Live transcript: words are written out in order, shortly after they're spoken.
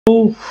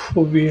So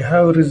we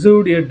have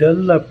received a Dell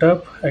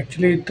laptop,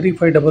 actually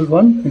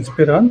 3511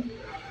 Inspiron.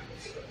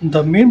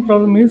 The main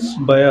problem is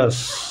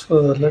BIOS.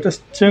 Let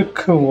us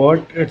check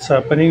what it's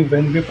happening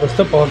when we press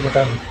the power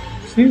button.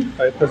 See,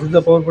 I press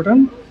the power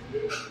button.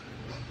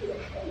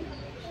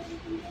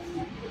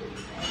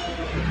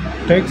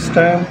 Takes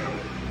time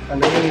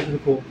and again it will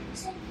go.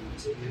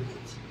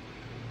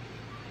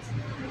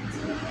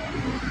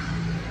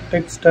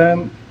 Takes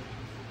time.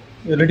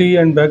 LED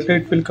and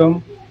backlight will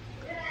come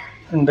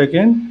and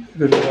again it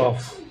will go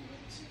off.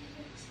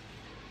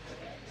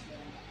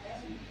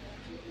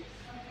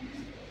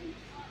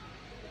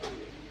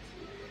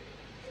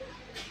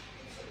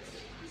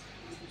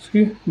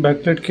 See,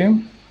 backlight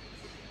came,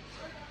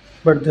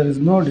 but there is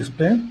no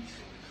display.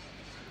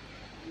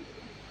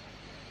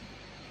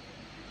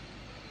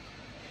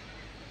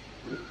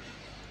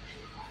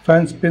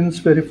 Fan spins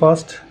very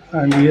fast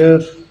and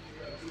here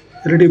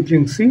LED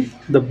blinks. See,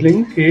 the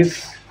blink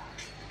is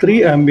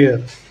 3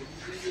 ampere.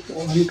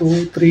 1,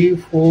 2, 3,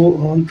 4,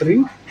 1,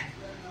 3.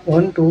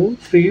 1, 2,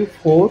 3,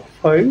 4,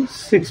 5,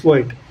 6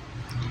 white.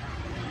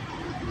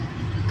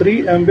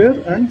 3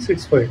 ampere and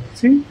 6 white.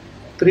 See,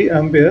 3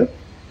 ampere.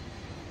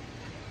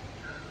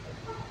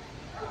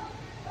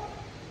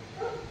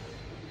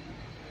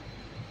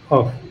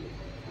 Off.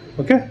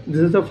 Okay,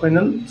 this is the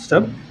final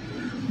step.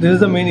 This is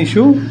the main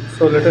issue.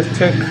 So let us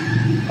check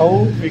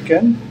how we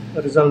can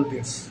resolve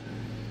this.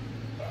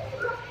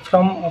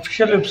 From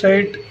official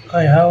website,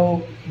 I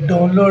have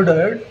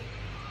downloaded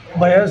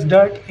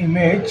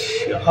BIOS.image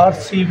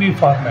RCB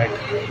format.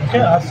 Okay,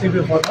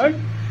 RCB format.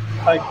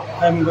 I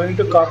am going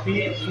to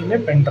copy in a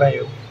pen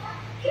drive.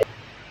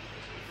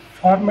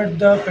 Format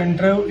the pen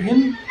drive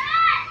in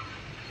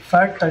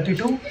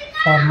FAT32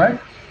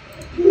 format.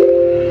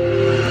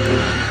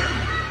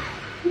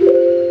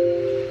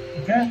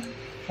 Okay,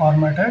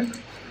 formatted.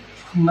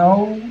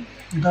 Now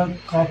the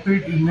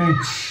copied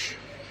image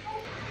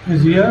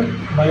is here.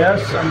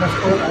 BIOS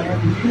underscore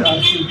img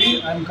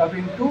RCB. I am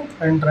copying to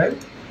pen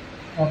drive.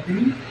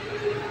 Copy.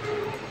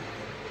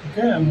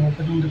 Okay, I am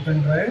opening the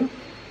pen drive.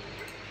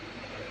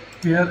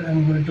 Here I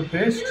am going to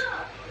paste.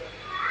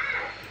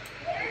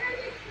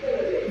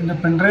 In the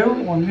pen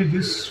drive only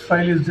this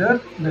file is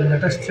there. Then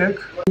let us check.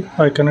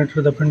 I connect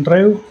to the pen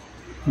drive,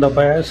 the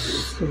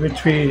BIOS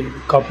which we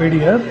copied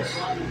here.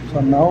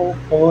 So now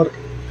power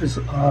is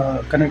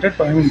connected.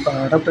 I mean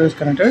adapter is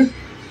connected.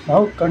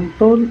 Now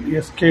control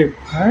escape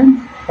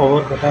and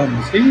power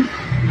button. See,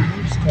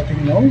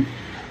 starting now.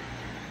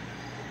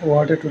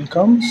 What it will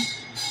come.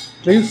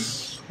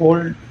 Please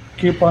hold,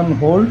 keep on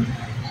hold.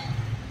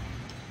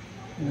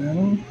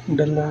 And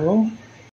Dell logo.